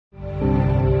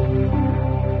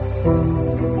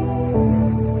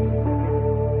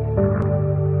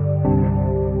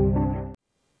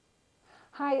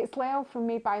well from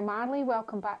Made by Marley.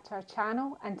 Welcome back to our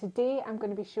channel, and today I'm going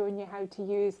to be showing you how to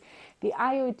use the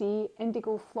IOD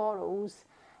indigo florals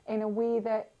in a way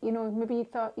that maybe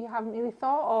you haven't really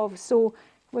thought of. So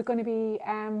we're going to be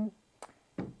I'm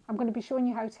going to be showing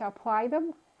you how to apply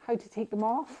them, how to take them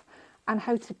off, and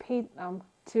how to paint them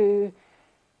to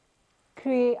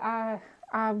create a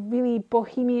really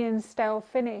bohemian style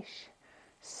finish.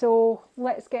 So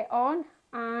let's get on,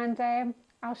 and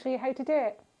I'll show you how to do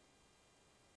it.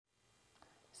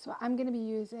 So I'm going to be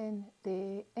using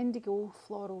the indigo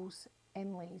florals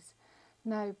inlays.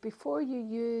 Now, before you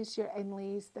use your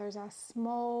inlays, there's a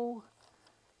small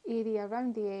area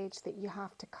around the edge that you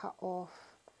have to cut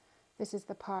off. This is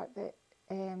the part that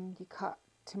you cut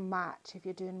to match if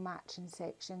you're doing matching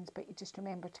sections, but you just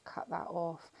remember to cut that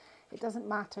off. It doesn't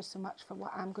matter so much for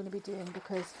what I'm going to be doing,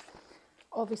 because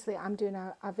obviously I'm doing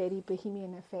a very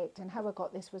bohemian effect, and how I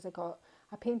got this was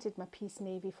I painted my piece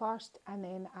navy first, and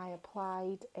then I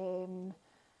applied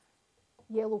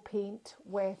yellow paint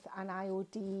with an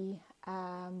IOD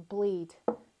blade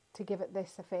to give it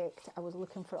this effect. I was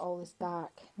looking for all this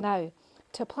dark. Now,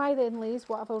 to apply the inlays,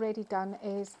 what I've already done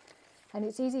is, and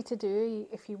it's easy to do,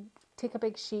 if you take a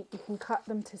big sheet you can cut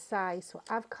them to size. So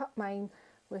I've cut mine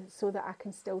so that I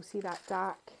can still see that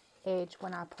dark edge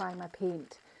when I apply my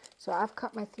paint. So I've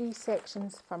cut my 3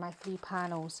 sections for my 3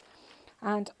 panels.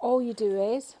 And all you do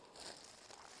is,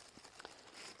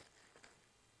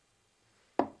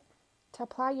 to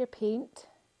apply your paint,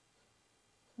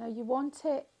 now you want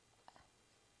it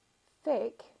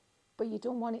thick, but you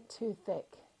don't want it too thick.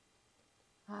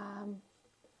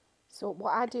 So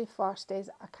what I do first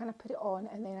is I kind of put it on,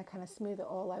 and then I kind of smooth it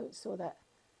all out so that,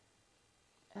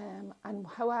 and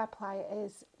how I apply it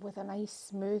is with a nice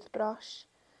smooth brush.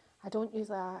 I don't use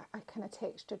a kind of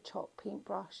textured chalk paint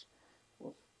brush.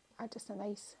 Just a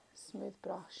nice smooth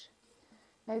brush.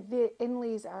 Now the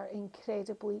inlays are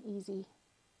incredibly easy.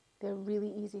 They're really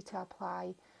easy to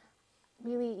apply,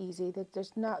 really easy.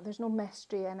 There's no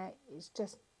mystery in it. It's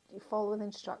just you follow the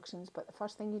instructions. But the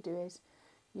first thing you do is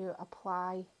you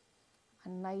apply a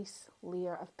nice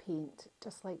layer of paint,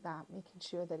 just like that, making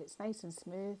sure that it's nice and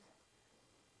smooth.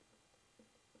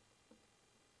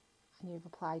 And you've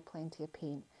applied plenty of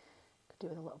paint. Could do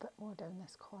with a little bit more down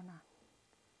this corner.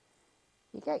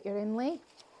 You get your inlay,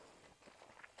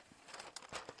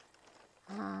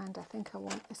 and I think I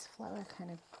want this flower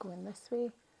kind of going this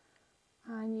way,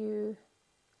 and you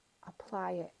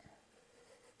apply it,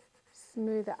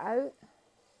 smooth it out,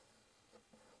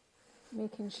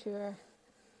 making sure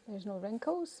there's no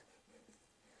wrinkles,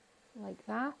 like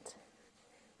that.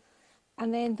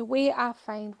 And then the way I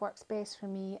find works best for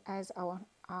me is a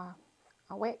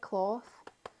wet cloth,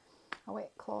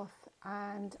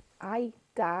 and I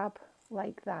dab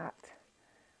like that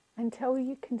until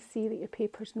you can see that your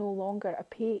paper's no longer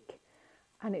opaque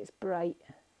and it's bright.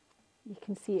 You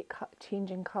can see it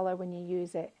changing colour when you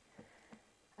use it.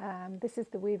 This is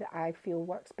the way that I feel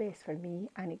works best for me,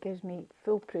 and it gives me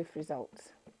foolproof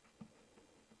results.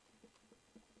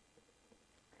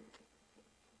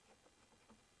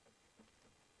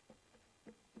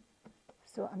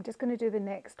 So I'm just going to do the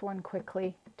next one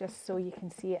quickly, just so you can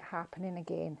see it happening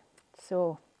again.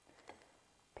 So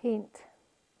paint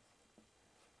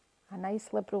a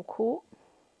nice liberal coat,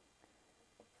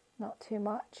 not too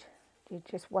much. You're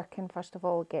just working first of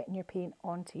all getting your paint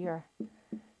onto your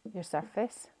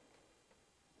surface.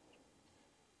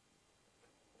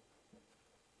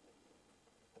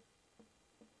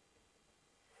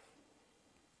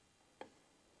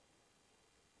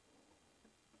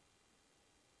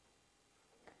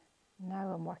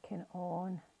 Now I'm working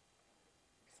on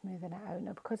smoothing it out.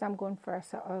 Now, because I'm going for a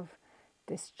sort of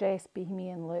distressed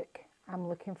bohemian look, I'm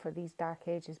looking for these dark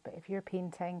edges, but if you're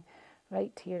painting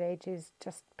right to your edges,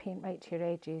 just paint right to your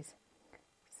edges.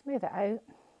 Smooth it out.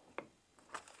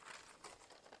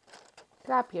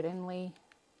 Grab your inlay,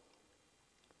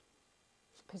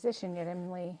 position your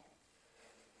inlay,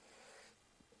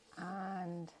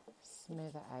 and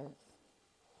smooth it out,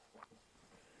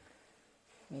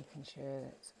 making sure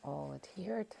it's all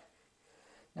adhered.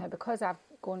 Now, because I've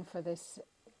gone for this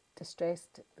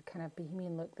distressed kind of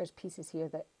bohemian look, there's pieces here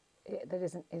that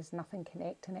is nothing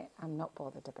connecting it. I'm not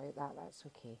bothered about that, that's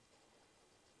okay.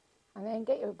 And then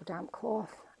get your damp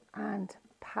cloth and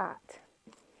pat.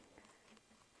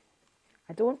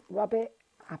 I don't rub it,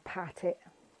 I pat it.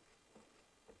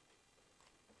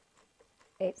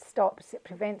 It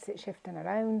prevents it shifting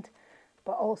around,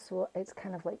 but also it's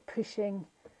kind of like pushing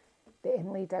the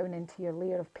inlay down into your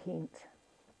layer of paint.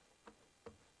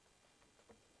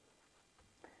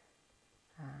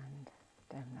 And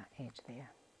down that edge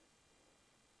there.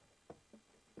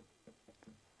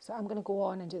 So I'm going to go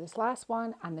on and do this last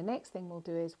one, and the next thing we'll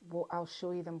do is I'll show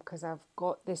you them, because I've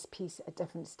got this piece at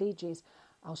different stages.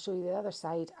 I'll show you the other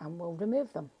side and we'll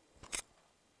remove them.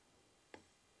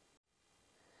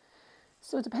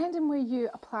 So depending where you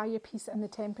apply your piece and the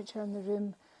temperature in the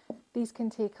room, these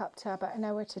can take up to about an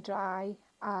hour to dry,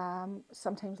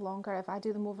 sometimes longer. If I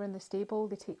do them over in the stable,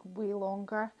 they take way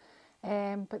longer.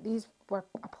 But these were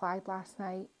applied last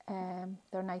night.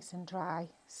 They're nice and dry.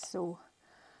 So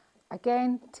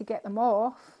again, to get them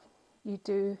off, you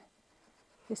do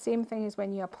the same thing as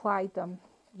when you applied them.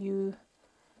 You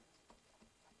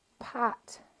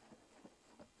pat.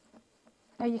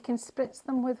 Now you can spritz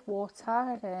them with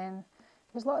water, and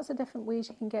there's lots of different ways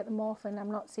you can get them off, and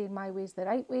I'm not saying my way is the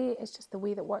right way, it's just the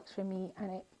way that works for me,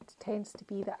 and it tends to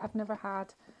be that I've never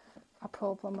had a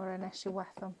problem or an issue with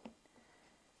them.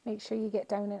 Make sure you get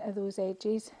down into those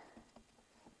edges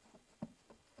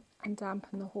and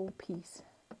dampen the whole piece.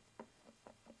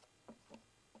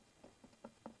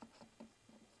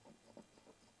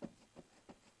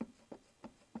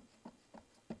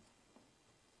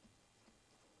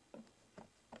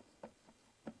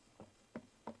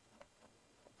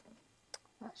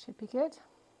 That should be good.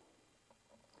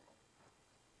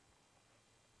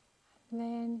 And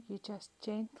then you just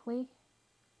gently,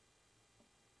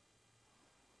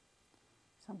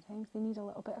 sometimes they need a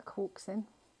little bit of coaxing.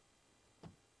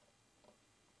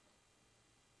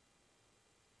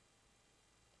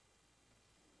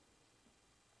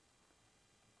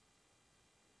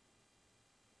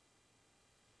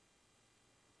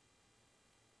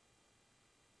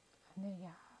 And there you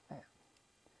have it.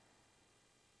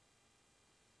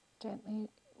 Gently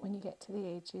when you get to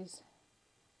the edges.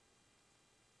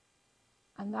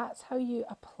 And that's how you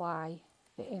apply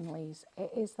the inlays.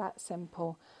 It is that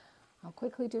simple. I'll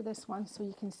quickly do this one so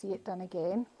you can see it done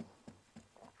again.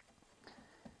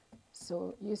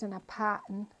 So using a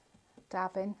pattern,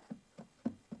 dabbing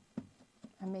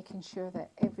and making sure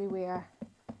that everywhere,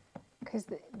 because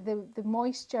the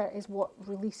moisture is what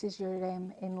releases your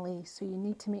inlay, so you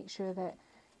need to make sure that,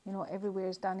 you know, everywhere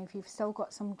is done. If you've still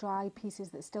got some dry pieces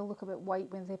that still look a bit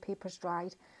white when the paper's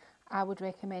dried, I would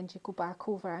recommend you go back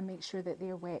over and make sure that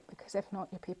they're wet, because if not,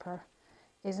 your paper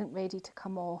isn't ready to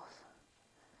come off.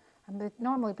 And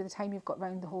normally by the time you've got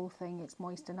round the whole thing, it's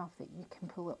moist enough that you can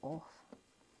pull it off.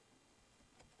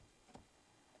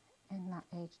 In that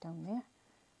edge down there.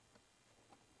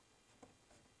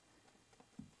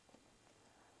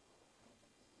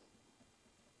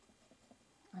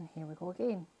 And here we go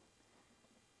again.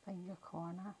 Find your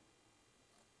corner.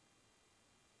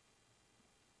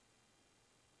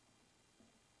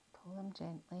 Pull them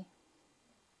gently.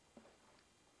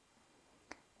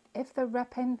 If they're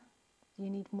ripping, you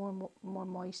need more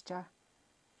moisture,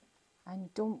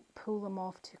 and don't pull them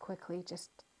off too quickly,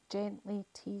 just gently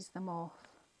tease them off.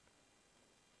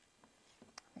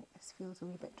 I think this feels a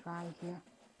wee bit dry here.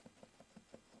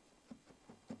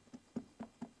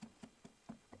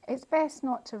 It's best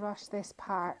not to rush this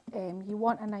part. You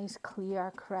want a nice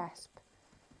clear, crisp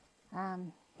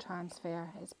transfer.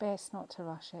 It's best not to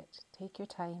rush it. Take your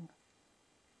time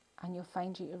and you'll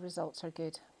find your results are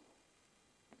good.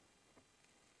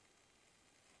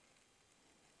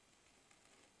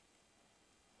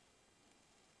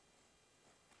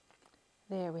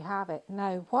 There we have it.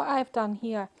 Now what I've done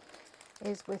here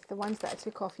is, with the ones that I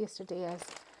took off yesterday, is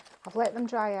I've let them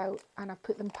dry out and I've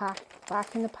put them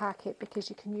back in the packet, because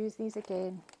you can use these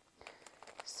again.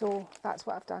 So that's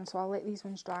what I've done. So I'll let these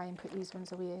ones dry and put these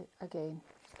ones away again.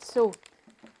 So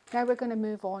now we're going to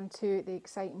move on to the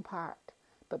exciting part.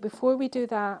 But before we do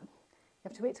that, you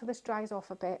have to wait till this dries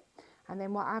off a bit. And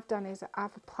then what I've done is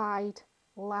I've applied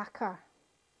lacquer,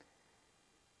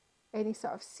 any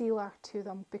sort of sealer to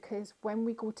them, because when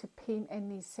we go to paint in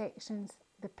these sections,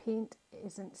 the paint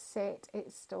isn't set,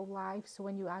 it's still live. So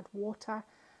when you add water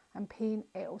and paint,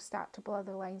 it'll start to blur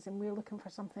the lines, and we're looking for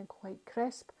something quite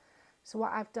crisp. So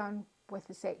what I've done with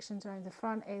the sections around the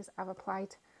front is I've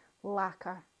applied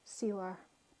lacquer sealer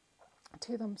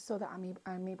to them so that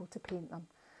I'm able to paint them.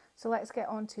 So let's get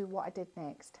on to what I did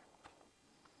next.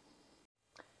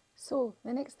 So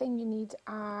the next thing you need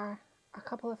are a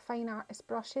couple of fine artist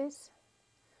brushes,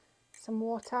 some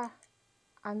water,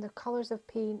 and the colours of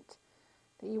paint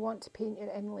that you want to paint your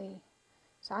inlay.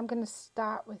 So I'm going to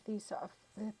start with these sort of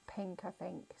the pink, I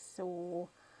think. So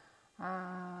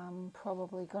I'm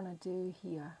probably going to do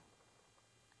here.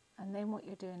 And then what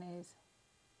you're doing is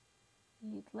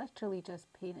you're literally just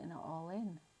painting it all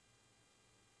in.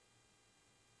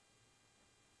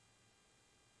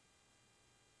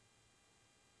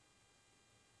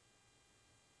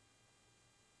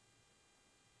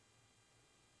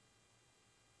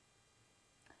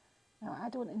 Now Now I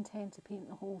don't intend to paint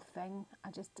the whole thing,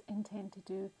 I just intend to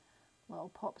do little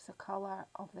pops of colour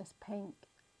of this pink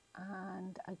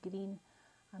and a green.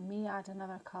 I may add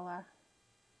another colour,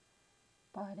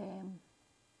 but and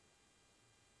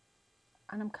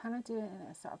I'm kind of doing it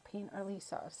in a sort of painterly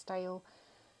sort of style.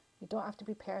 You don't have to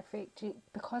be perfect.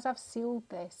 Because I've sealed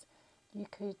this, you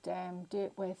could do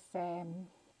it with,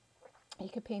 you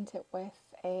could paint it with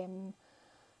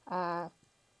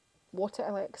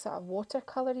like sort of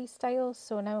watercolory style.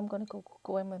 So now I'm going to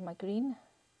go in with my green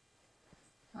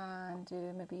and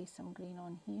do maybe some green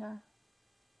on here,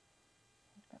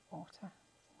 a bit of water,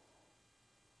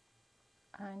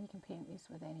 and you can paint these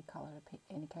with any colour,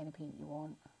 any kind of paint you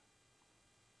want.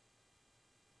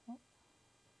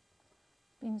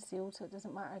 Being sealed, so it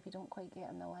doesn't matter if you don't quite get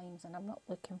in the lines, and I'm not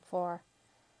looking for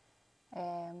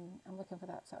I'm looking for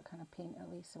that sort of kind of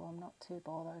painterly, so I'm not too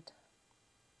bothered.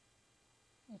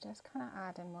 You just kind of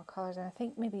add in more colours, and I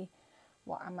think maybe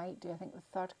what I might do, I think the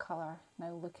third colour,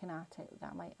 now looking at it,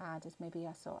 that I might add is maybe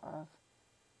a sort of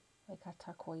like a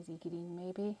turquoisey green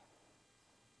maybe.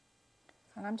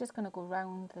 And I'm just going to go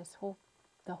round this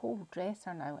the whole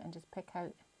dresser now and just pick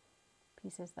out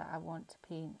pieces that I want to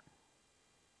paint.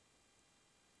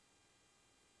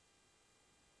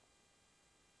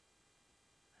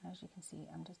 And as you can see,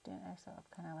 I'm just doing a sort of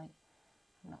kind of like,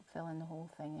 I'm not filling the whole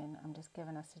thing in, I'm just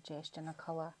giving a suggestion of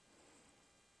colour.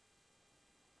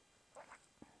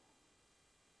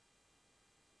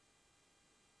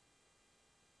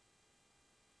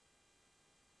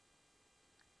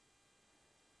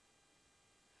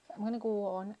 I'm going to go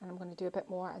on and I'm going to do a bit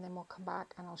more, and then we'll come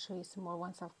back and I'll show you some more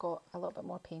once I've got a little bit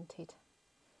more painted.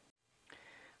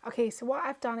 Okay, so what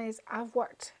I've done is I've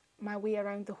worked my way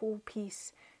around the whole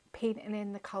piece, painting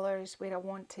in the colours where I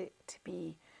want it to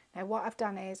be. Now what I've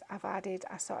done is I've added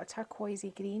a sort of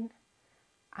turquoisey green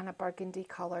and a burgundy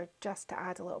colour just to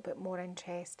add a little bit more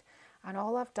interest. And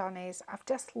all I've done is I've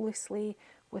just loosely,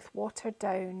 with watered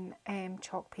down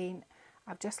chalk paint,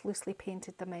 I've just loosely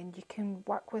painted them in. You can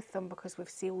work with them because we've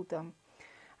sealed them.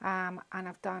 And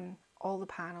I've done all the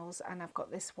panels, and I've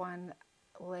got this one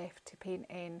left to paint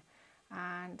in.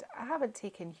 And I haven't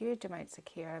taken huge amounts of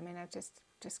care. I mean, I've just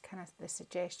kind of the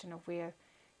suggestion of where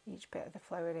each bit of the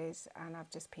flower is, and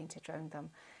I've just painted around them.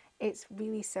 It's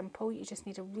really simple. You just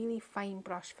need a really fine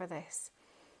brush for this.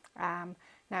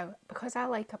 Now, because I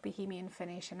like a bohemian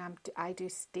finish, and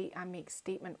I make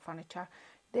statement furniture,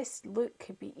 this look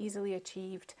could be easily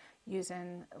achieved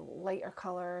using lighter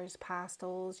colours,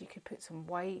 pastels. You could put some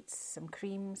whites, some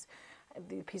creams.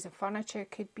 The piece of furniture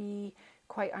could be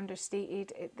quite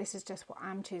understated. This is just what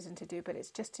I'm choosing to do, but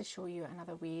it's just to show you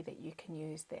another way that you can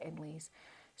use the inlays.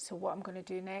 So what I'm going to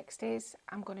do next is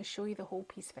I'm going to show you the whole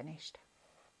piece finished.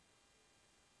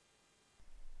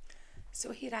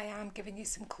 So here I am giving you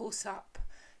some close-up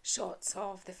shots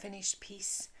of the finished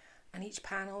piece, and each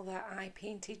panel that I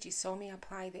painted, you saw me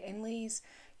apply the inlays,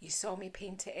 you saw me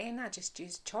paint it in. I just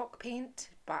used chalk paint,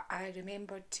 but I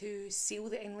remembered to seal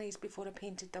the inlays before I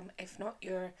painted them. If not,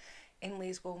 your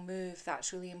inlays will move.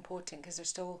 That's really important because they're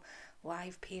still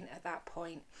live paint at that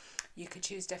point. You could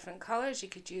choose different colours, you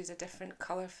could use a different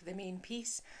colour for the main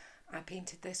piece. I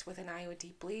painted this with an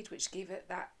IOD blade, which gave it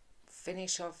that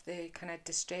finish of the kind of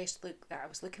distressed look that I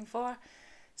was looking for.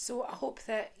 So I hope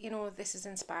that, you know, this has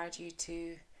inspired you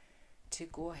to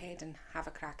go ahead and have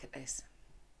a crack at this.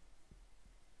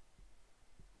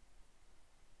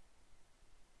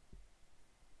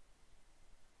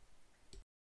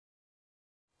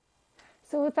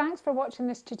 So thanks for watching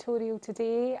this tutorial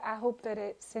today. I hope that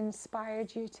it's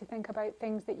inspired you to think about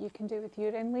things that you can do with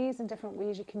your inlays and different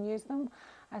ways you can use them.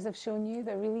 As I've shown you,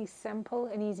 they're really simple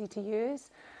and easy to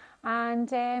use. And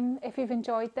if you've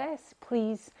enjoyed this,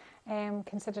 please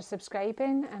consider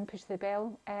subscribing and push the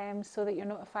bell so that you're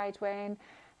notified when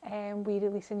we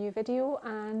release a new video.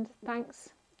 And thanks.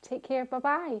 Take care. Bye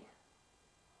bye.